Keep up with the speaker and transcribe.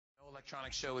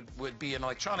Electronics show would be an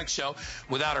electronics show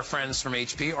without our friends from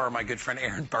HP or my good friend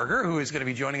Aaron Berger, who is going to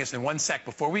be joining us in one sec.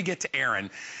 Before we get to Aaron,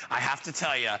 I have to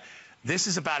tell you, this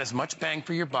is about as much bang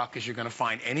for your buck as you're going to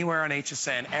find anywhere on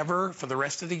HSN ever for the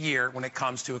rest of the year when it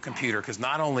comes to a computer, because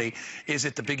not only is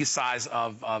it the biggest size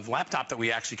of laptop that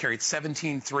we actually carry, it's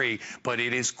 17.3, but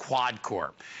it is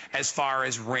quad-core. As far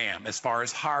as RAM, as far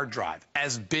as hard drive,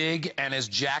 as big and as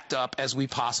jacked up as we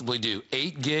possibly do.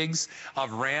 8 gigs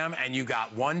of RAM, and you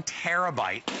got 1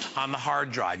 terabyte on the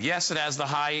hard drive. Yes, it has the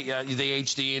the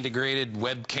HD integrated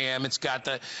webcam. It's got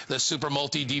the super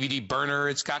multi-DVD burner.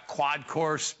 It's got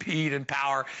quad-core speed and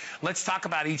power. Let's talk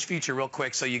about each feature real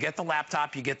quick. So you get the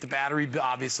laptop, you get the battery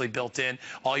obviously built in,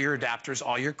 all your adapters,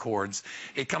 all your cords.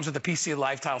 It comes with the PC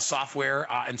Lifestyle software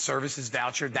and services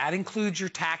voucher. That includes your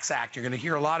tax act. You're going to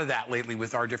hear a lot of that lately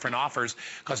with our different offers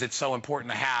because it's so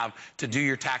important to have to do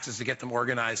your taxes to get them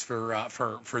organized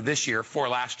for this year, for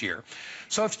last year.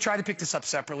 So if you try to pick this up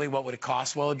separately, what would it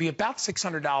cost? Well, it'd be about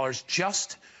 $600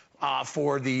 just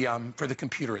for the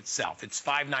computer itself. It's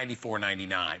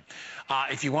 $594.99.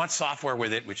 If you want software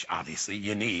with it, which obviously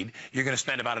you need, you're going to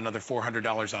spend about another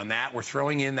 $400 on that. We're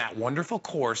throwing in that wonderful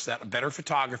course, that Better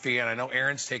Photography, and I know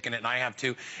Aaron's taken it and I have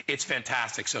too. It's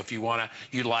fantastic. So if you want to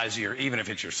utilize even if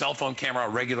it's your cell phone camera, a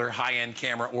regular high-end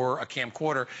camera, or a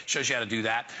camcorder, shows you how to do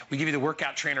that. We give you the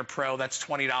Workout Trainer Pro. That's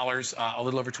 $20, a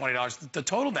little over $20. The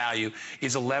total value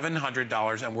is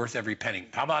 $1,100 and worth every penny.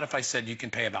 How about if I said you can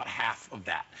pay about half of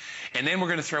that? And then we're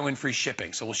going to throw in free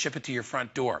shipping, so we'll ship it to your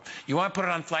front door. You want to put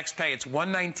it on FlexPay, it's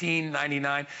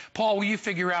 $119.99. Paul, will you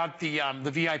figure out the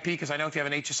VIP? Because I know if you have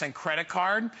an HSN credit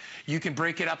card, you can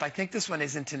break it up. I think this one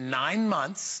is into 9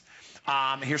 months.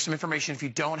 Here's some information if you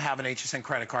don't have an HSN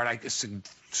credit card. I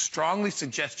strongly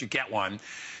suggest you get one.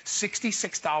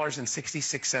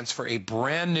 $66.66 for a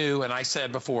brand new, and I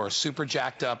said before, super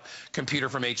jacked up computer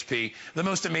from HP. The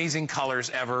most amazing colors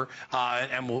ever,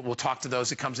 and we'll talk to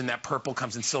those. It comes in that purple,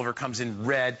 comes in silver, comes in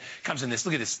red, comes in this.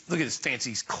 Look at this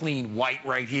fancy clean white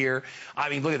right here. I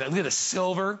mean, look at that. Look at the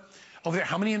silver over there.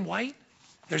 How many in white?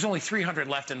 There's only 300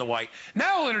 left in the white.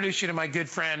 Now I'll introduce you to my good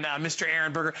friend, Mr.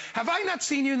 Aaron Berger. Have I not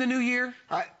seen you in the new year?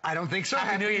 I don't think so.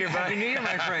 Happy New Year, buddy. Happy New Year,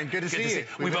 my friend. Good to see you.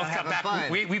 We both got back.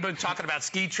 We've been talking about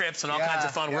ski trips and all kinds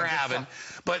of fun we're having.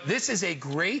 But this is a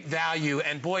great value.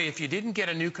 And boy, if you didn't get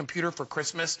a new computer for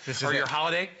Christmas or your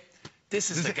holiday,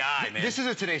 this is the guy, man. This is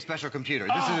a today's special computer.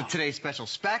 This is a today's special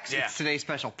specs. It's today's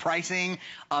special pricing.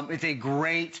 It's a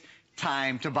great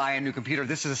time to buy a new computer.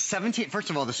 This is a 17, first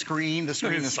of all, the screen,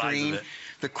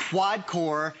 the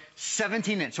quad-core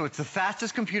 17-inch. So it's the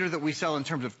fastest computer that we sell in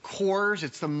terms of cores.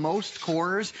 It's the most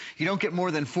cores. You don't get more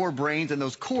than 4 brains, and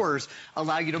those cores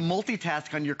allow you to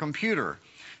multitask on your computer.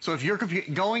 So if you're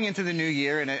going into the new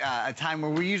year in a time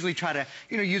where we usually try to,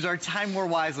 use our time more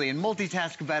wisely and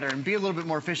multitask better and be a little bit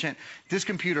more efficient, this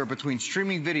computer, between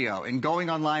streaming video and going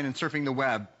online and surfing the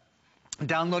web,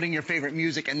 downloading your favorite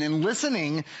music, and then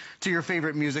listening to your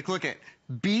favorite music. Look at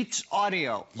Beats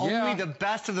Audio. Only the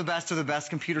best of the best of the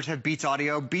best computers have Beats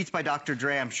Audio. Beats by Dr.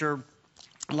 Dre. I'm sure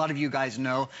a lot of you guys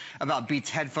know about Beats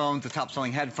headphones, the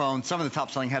top-selling headphones, some of the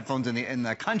top-selling headphones in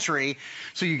the country.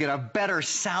 So you get a better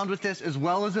sound with this, as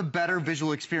well as a better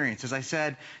visual experience. As I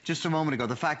said just a moment ago,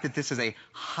 the fact that this is a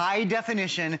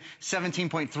high-definition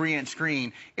 17.3-inch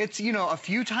screen, it's, a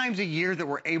few times a year that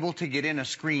we're able to get in a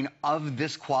screen of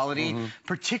this quality,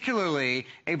 particularly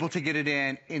able to get it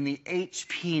in the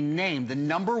HP name, the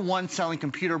 #1 selling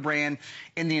computer brand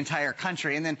in the entire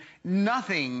country. And then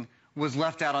nothing was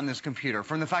left out on this computer.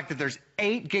 From the fact that there's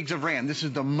 8 gigs of RAM. This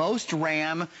is the most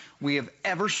RAM we have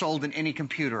ever sold in any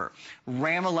computer.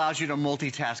 RAM allows you to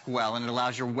multitask well, and it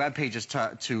allows your web pages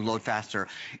to load faster.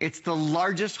 It's the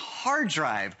largest hard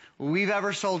drive we've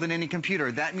ever sold in any computer.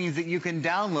 That means that you can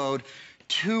download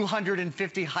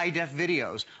 250 high-def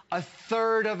videos,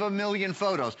 1/3 of a million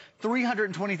photos,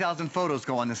 320,000 photos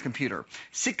go on this computer,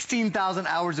 16,000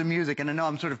 hours of music. And I know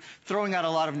I'm sort of throwing out a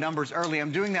lot of numbers early.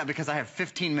 I'm doing that because I have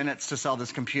 15 minutes to sell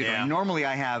this computer. Normally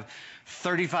I have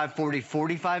 35, 40,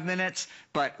 45 minutes,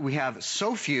 but we have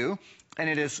so few, and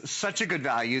it is such a good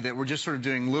value that we're just sort of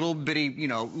doing little bitty,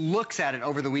 looks at it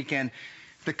over the weekend.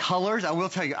 The colors, I will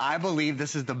tell you, I believe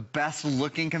this is the best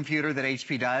looking computer that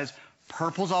HP does.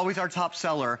 Purple's always our top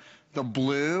seller. The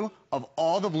blue, of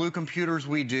all the blue computers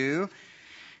we do,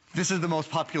 This is the most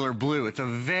popular blue. It's a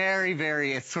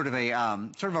it's sort of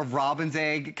a robin's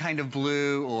egg kind of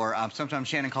blue, or sometimes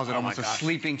Shannon calls it almost a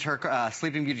sleeping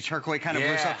beauty turquoise kind of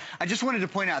blue. So I just wanted to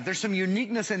point out there's some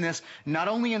uniqueness in this, not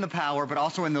only in the power, but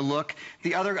also in the look.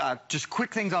 The other, just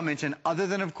quick things I'll mention, other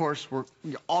than, of course,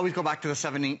 we always go back to the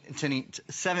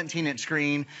 17-inch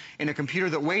screen. In a computer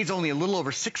that weighs only a little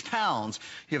over 6 pounds,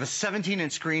 you have a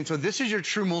 17-inch screen. So this is your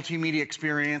true multimedia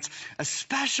experience,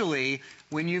 especially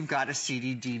when you've got a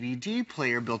CD-DVD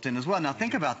player built in as well. Now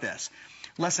think about this.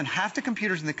 Less than half the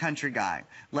computers in the country,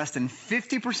 less than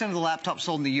 50% of the laptops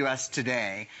sold in the U.S.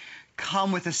 today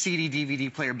come with a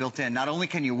CD-DVD player built in. Not only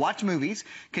can you watch movies,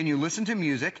 can you listen to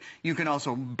music, you can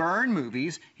also burn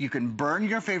movies, you can burn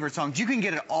your favorite songs, you can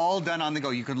get it all done on the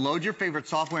go. You can load your favorite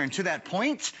software, and to that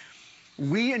point,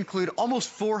 we include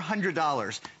almost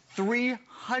 $400.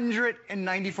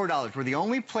 $394. We're the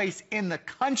only place in the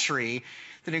country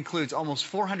that includes almost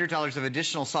 $400 of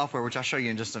additional software, which I'll show you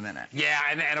in just a minute. Yeah,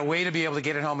 and a way to be able to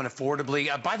get it home and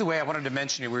affordably. By the way, I wanted to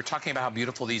mention, we were talking about how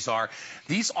beautiful these are.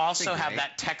 These also have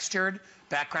that textured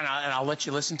background, and I'll let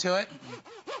you listen to it.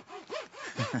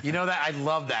 You know that? I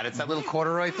love that. It's that little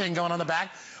corduroy thing going on the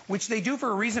back, which they do for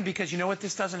a reason, because you know what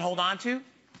this doesn't hold on to?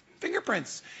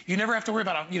 Fingerprints. You never have to worry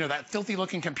about, that filthy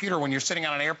looking computer when you're sitting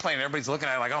on an airplane and everybody's looking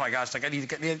at it like, oh my gosh, like the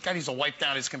guy needs to wipe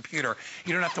down his computer.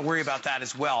 You don't have to worry about that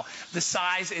as well. The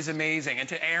size is amazing. And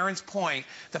to Aaron's point,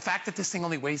 the fact that this thing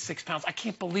only weighs 6 pounds, I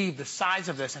can't believe the size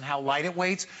of this and how light it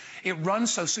weighs. It runs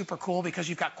so super cool because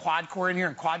you've got QuadCore in here,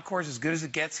 and QuadCore is as good as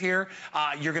it gets here.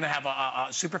 You're going to have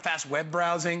a super fast web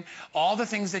browsing, all the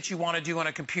things that you want to do on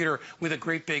a computer with a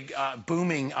great big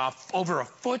booming over 1.5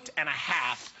 feet.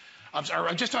 I'm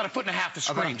sorry, just about 1.5 feet the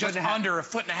screen, just under 1.5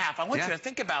 feet. I want you to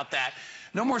think about that.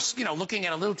 No more, looking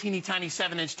at a little teeny tiny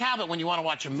 7-inch tablet when you want to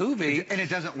watch a movie. And it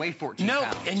doesn't weigh 14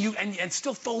 pounds. No, and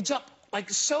still folds up like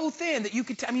so thin that you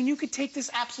could, you could take this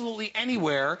absolutely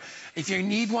anywhere. If you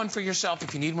need one for yourself,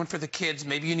 if you need one for the kids,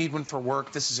 maybe you need one for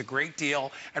work, this is a great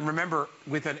deal. And remember,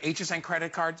 with an HSN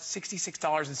credit card,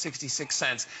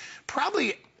 $66.66.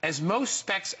 Probably as most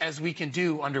specs as we can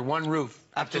do under one roof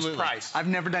at this price. I've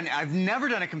never done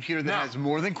a computer that has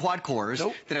more than quad cores,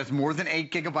 that has more than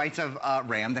 8 gigabytes of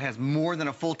RAM, that has more than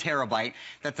a full terabyte,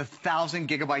 that's 1,000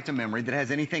 gigabytes of memory, that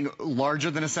has anything larger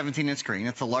than a 17-inch screen.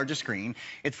 It's the largest screen.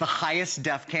 It's the highest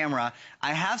def camera.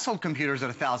 I have sold computers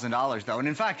at $1,000 though, and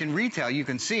in fact in retail you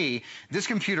can see this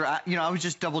computer. I was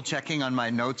just double checking on my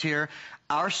notes here.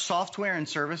 Our software and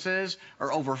services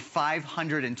are over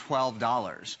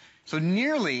 $512. So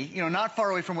nearly, not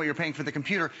far away from what you're paying for the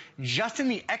computer, just in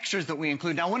the extras that we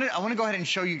include. Now, I want to go ahead and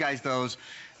show you guys those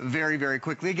very, very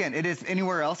quickly. Again, it is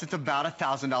anywhere else, it's about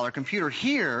 $1,000 computer.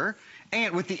 Here,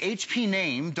 and with the HP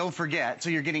name, don't forget,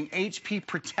 so you're getting HP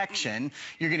protection,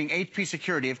 you're getting HP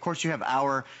security. Of course, you have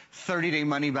our 30-day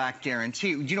money-back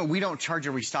guarantee. We don't charge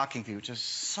a restocking fee, which is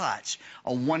such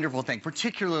a wonderful thing,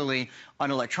 particularly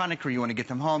on electronic where you want to get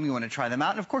them home, you want to try them out.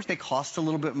 And, of course, they cost a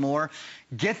little bit more.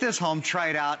 Get this home, try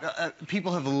it out.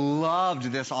 People have loved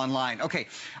this online. Okay,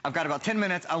 I've got about 10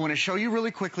 minutes. I want to show you really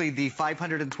quickly the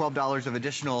 $512 of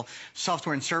additional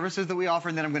software and services that we offer,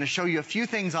 and then I'm going to show you a few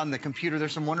things on the computer.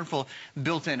 There's some wonderful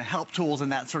built-in help tools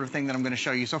and that sort of thing that I'm going to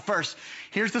show you. So first,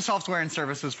 here's the software and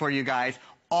services for you guys.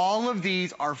 All of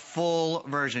these are full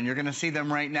version. You're going to see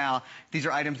them right now. These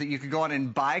are items that you could go out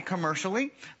and buy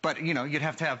commercially, but you'd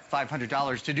have to have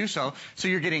 $500 to do so. So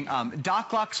you're getting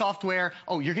Doc Lock software.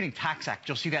 Oh, you're getting Tax Act.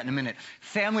 You'll see that in a minute.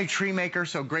 Family Tree Maker,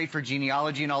 so great for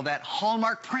genealogy and all that.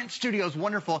 Hallmark Print Studios,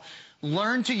 wonderful.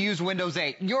 Learn to use Windows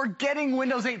 8. You're getting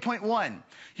Windows 8.1.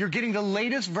 You're getting the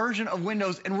latest version of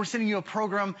Windows, and we're sending you a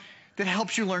program that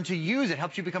helps you learn to use it,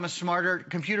 helps you become a smarter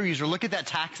computer user. Look at that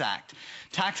Tax Act.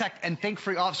 Tax Act and Think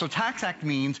Free Office. So Tax Act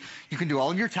means you can do all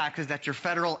of your taxes. That's your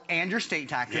federal and your state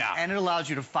taxes. And it allows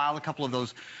you to file a couple of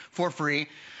those for free.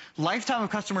 Lifetime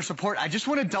of customer support. I just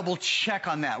want to double check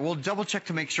on that. We'll double check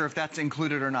to make sure if that's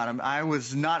included or not. I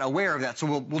was not aware of that. So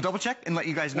we'll double check and let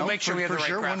you guys know. We'll make sure we have the right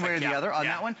graphic, one way or the other on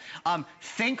that one.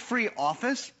 Think Free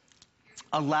Office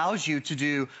allows you to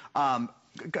do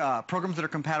programs that are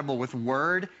compatible with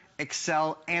Word,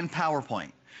 Excel, and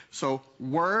PowerPoint. So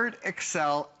Word,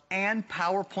 Excel, and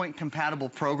PowerPoint compatible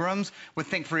programs with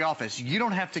Think Free Office. You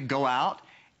don't have to go out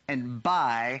and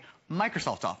buy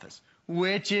Microsoft Office,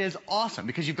 which is awesome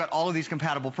because you've got all of these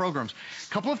compatible programs.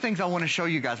 A couple of things I want to show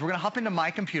you guys. We're going to hop into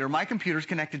my computer. My computer's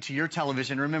connected to your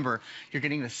television. Remember, you're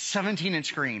getting the 17-inch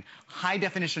screen,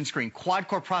 high-definition screen,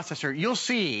 quad-core processor. You'll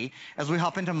see, as we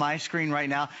hop into my screen right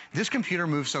now, this computer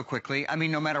moves so quickly. I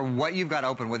mean, no matter what you've got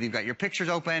open, whether you've got your pictures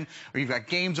open, or you've got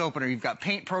games open, or you've got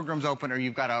paint programs open, or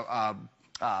you've got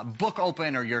book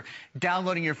open or you're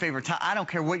downloading your favorite time. I don't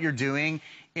care what you're doing.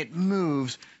 It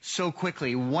moves so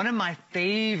quickly. One of my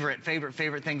favorite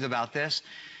things about this,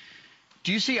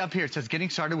 do you see up here, it says getting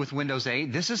started with Windows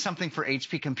 8. This is something for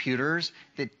HP computers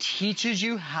that teaches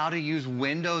you how to use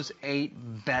Windows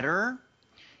 8 better.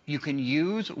 You can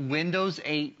use Windows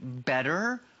 8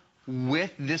 better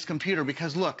with this computer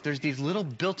because look, there's these little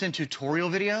built-in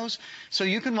tutorial videos. So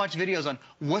you can watch videos on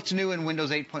what's new in Windows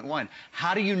 8.1.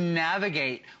 How do you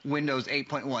navigate Windows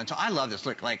 8.1? So I love this.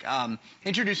 Look, like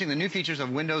introducing the new features of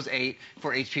Windows 8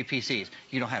 for HP PCs.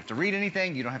 You don't have to read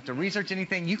anything. You don't have to research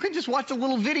anything. You can just watch a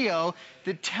little video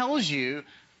that tells you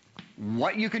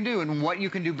what you can do and what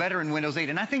you can do better in Windows 8.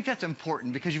 And I think that's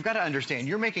important because you've got to understand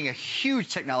you're making a huge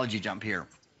technology jump here.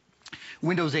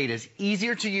 Windows 8 is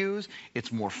easier to use,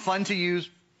 it's more fun to use,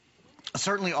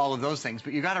 certainly all of those things,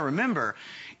 but you got to remember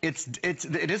it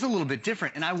is a little bit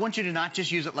different, and I want you to not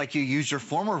just use it like you used your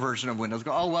former version of Windows.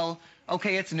 Go, oh well,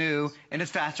 okay, it's new and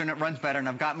it's faster and it runs better and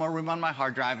I've got more room on my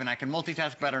hard drive and I can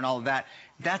multitask better and all of that.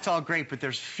 That's all great, but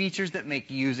there's features that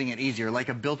make using it easier, like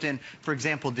a built-in, for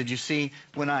example, did you see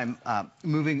when I'm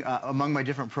moving among my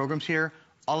different programs here,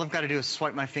 all I've got to do is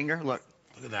swipe my finger, look.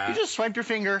 Look at that. You just swipe your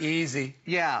finger. Easy.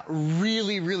 Yeah,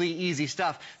 really, really easy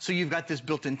stuff. So you've got this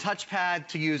built-in touchpad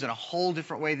to use in a whole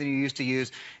different way than you used to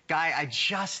use. Guy, I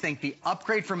just think the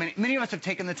upgrade for many of us have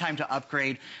taken the time to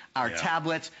upgrade our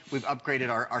tablets. We've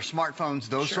upgraded our smartphones,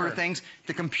 those sort of things.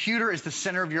 The computer is the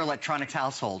center of your electronics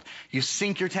household. You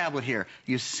sync your tablet here.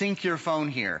 You sync your phone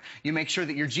here. You make sure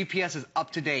that your GPS is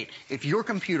up to date. If your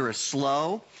computer is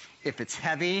slow, if it's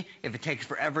heavy, if it takes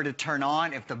forever to turn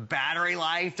on, if the battery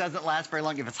life doesn't last very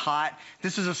long, if it's hot,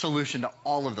 this is a solution to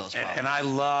all of those problems. And I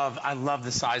love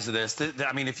the size of this.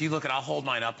 I mean, if you look at, I'll hold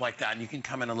mine up like that, and you can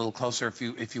come in a little closer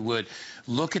if you would.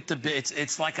 Look at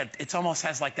it almost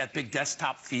has like that big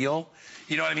desktop feel.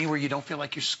 You know what I mean? Where you don't feel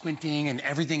like you're squinting and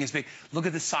everything is big. Look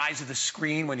at the size of the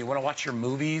screen when you want to watch your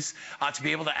movies. To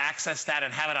be able to access that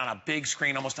and have it on a big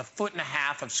screen, almost 1.5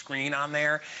 feet of screen on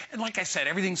there. And like I said,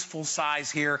 everything's full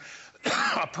size here.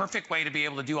 A perfect way to be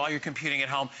able to do all your computing at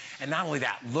home. And not only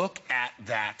that, look at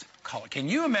that color. Can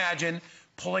you imagine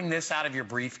pulling this out of your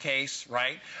briefcase,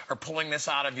 right? Or pulling this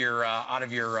out of your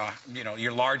you know,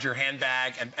 your larger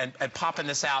handbag and popping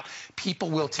this out?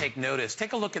 People will take notice.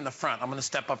 Take a look in the front. I'm going to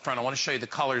step up front. I want to show you the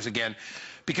colors again,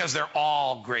 because they're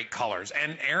all great colors.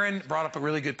 And Aaron brought up a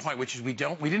really good point, which is we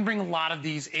didn't bring a lot of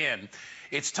these in.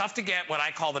 It's tough to get what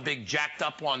I call the big jacked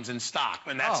up ones in stock,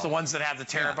 and that's the ones that have the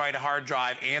terabyte hard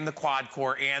drive and the quad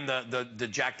core and the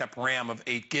jacked up RAM of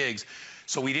 8 gigs.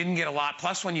 So we didn't get a lot.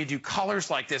 Plus, when you do colors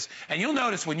like this, and you'll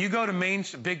notice when you go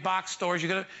to big box stores,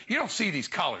 you don't see these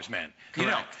colors, man.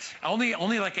 Correct. You know,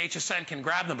 only like HSN can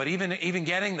grab them. But even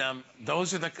getting them,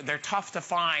 they're tough to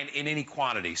find in any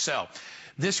quantity. So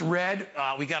this red,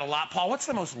 we got a lot. Paul, what's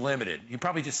the most limited? You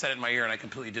probably just said it in my ear, and I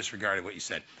completely disregarded what you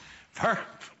said.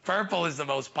 Purple is the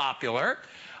most popular.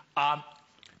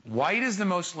 White is the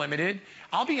most limited.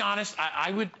 I'll be honest,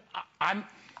 I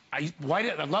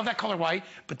love that color white,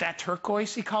 but that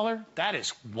turquoisey color, that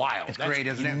is wild. It's great,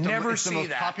 isn't it? It's the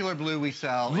most popular blue we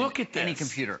sell. Look at this. Any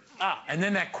computer. And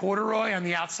then that corduroy on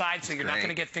the outside, so you're not going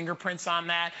to get fingerprints on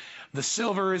that. The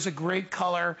silver is a great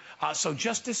color. So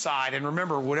just decide, and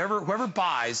remember, whoever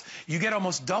buys, you get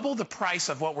almost double the price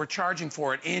of what we're charging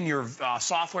for it in your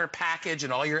software package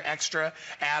and all your extra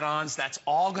add-ons. That's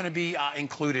all going to be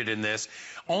included in this.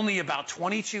 Only about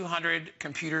 2,200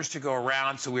 computers to go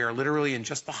around, so we are literally in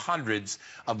just the hundreds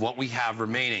of what we have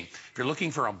remaining. If you're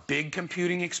looking for a big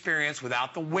computing experience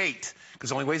without the weight,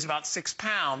 because it only weighs about 6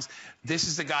 pounds, this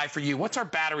is the guy for you. What's our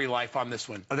battery life on this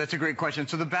one? Oh, that's a great question.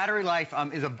 So the battery life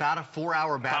is about a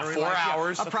 4-hour battery life. About 4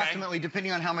 hours, approximately,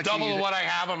 depending on how much you use it. Double what I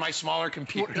have on my smaller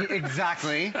computer.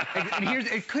 Exactly. And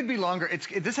it could be longer.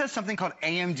 This has something called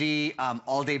AMD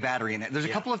all-day battery in it. There's a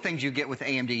couple of things you get with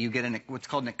AMD. You get what's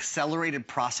called an accelerated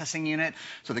processing unit.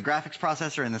 So the graphics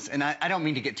processor and I don't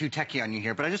mean to get too techie on you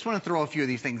here, but I just want to throw a few of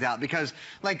these things out because,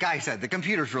 like Guy said, the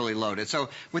computer's really loaded. So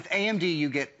with AMD, you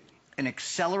get an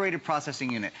accelerated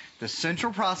processing unit. The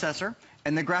central processor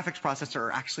and the graphics processor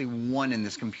are actually one in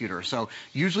this computer. So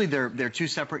usually they're two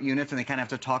separate units, and they kind of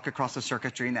have to talk across the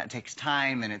circuitry, and that takes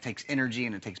time, and it takes energy,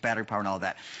 and it takes battery power and all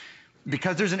that.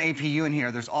 Because there's an APU in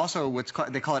here, there's also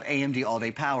they call it AMD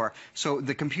all-day power. So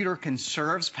the computer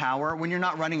conserves power. When you're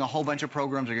not running a whole bunch of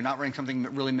programs or you're not running something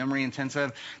really memory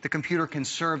intensive, the computer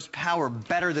conserves power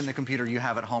better than the computer you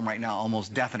have at home right now,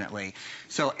 almost definitely.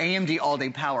 So AMD all-day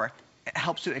power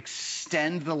helps to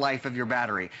extend the life of your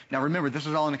battery. Now remember, this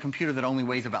is all in a computer that only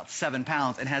weighs about 7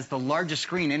 pounds and has the largest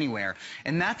screen anywhere.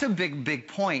 And that's a big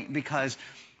point, because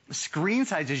screen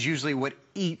size is usually what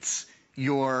eats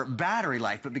your battery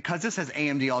life. But because this has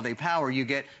AMD all-day power, you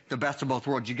get the best of both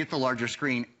worlds. You get the larger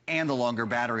screen and the longer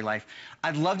battery life.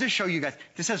 I'd love to show you guys.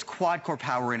 This has quad-core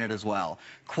power in it as well.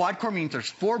 Quad-core means there's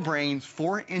 4 brains,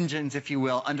 4 engines, if you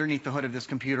will, underneath the hood of this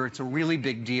computer. It's a really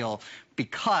big deal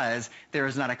because there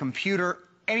is not a computer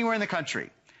anywhere in the country.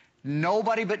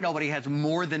 Nobody but nobody has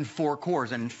more than 4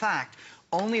 cores. And in fact,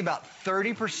 only about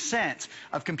 30%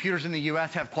 of computers in the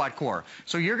U.S. have quad-core.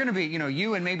 So you're going to be,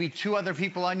 you and maybe 2 other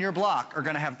people on your block are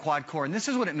going to have quad-core. And this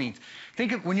is what it means.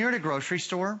 Think of when you're at a grocery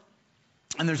store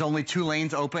and there's only 2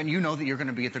 lanes open, you know that you're going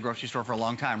to be at the grocery store for a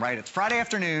long time, right? It's Friday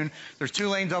afternoon, there's 2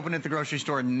 lanes open at the grocery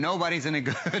store, nobody's in a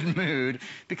good mood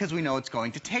because we know it's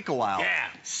going to take a while. Yeah.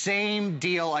 Same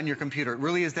deal on your computer. It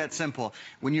really is that simple.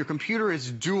 When your computer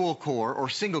is dual core or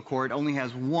single core, it only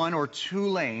has 1 or 2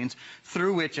 lanes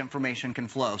through which information can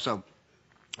flow. So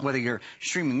whether you're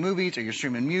streaming movies or you're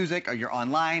streaming music or you're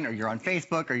online or you're on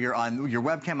Facebook or you're on your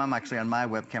webcam. I'm actually on my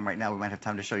webcam right now. We might have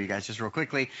time to show you guys just real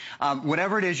quickly.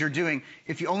 Whatever it is you're doing,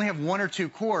 if you only have 1 or 2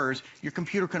 cores, your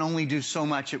computer can only do so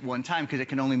much at one time because it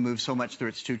can only move so much through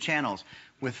its 2 channels.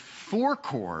 With 4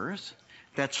 cores,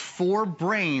 that's 4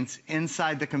 brains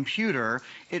inside the computer.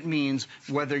 It means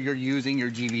whether you're using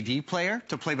your DVD player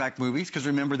to play back movies, because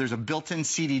remember there's a built-in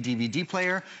CD DVD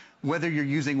player, whether you're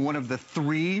using one of the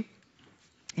 3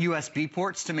 USB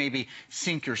ports to maybe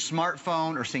sync your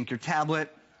smartphone or sync your tablet,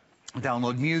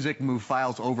 download music, move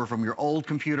files over from your old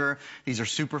computer. These are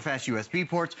super fast USB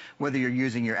ports. Whether you're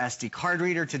using your SD card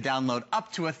reader to download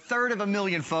up to 1/3 of a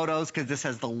million photos, because this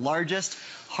has the largest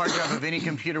hard drive of any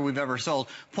computer we've ever sold.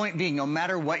 Point being, no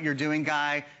matter what you're doing,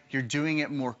 Guy, you're doing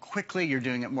it more quickly, you're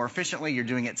doing it more efficiently, you're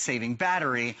doing it saving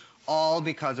battery, all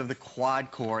because of the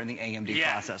quad-core and the AMD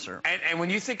processor. And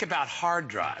when you think about hard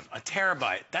drive, a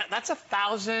terabyte, that's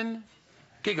 1,000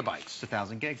 gigabytes. It's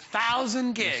 1,000 gigs.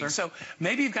 1,000 gigs. Yes, so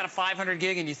maybe you've got a 500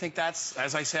 gig and you think that's,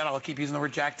 as I said, I'll keep using the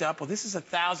word jacked up. Well, this is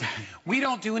 1,000. We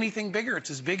don't do anything bigger. It's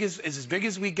as big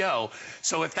as we go.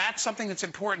 So if that's something that's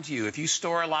important to you, if you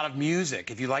store a lot of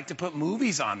music, if you like to put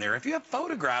movies on there, if you have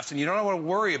photographs and you don't want to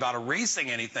worry about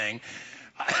erasing anything,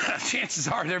 chances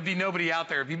are there'd be nobody out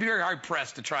there. You'd be very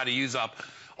hard-pressed to try to use up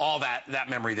all that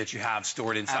memory that you have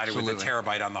stored inside it with a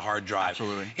terabyte on the hard drive.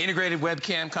 Absolutely. Integrated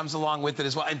webcam comes along with it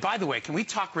as well. And by the way, can we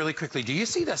talk really quickly? Do you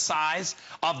see the size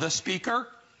of the speaker?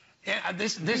 Yeah,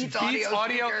 this Beats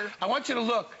audio. I want you to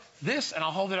look. This, and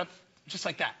I'll hold it up just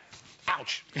like that.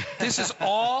 Ouch. This is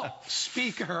all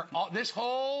speaker. This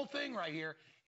whole thing right here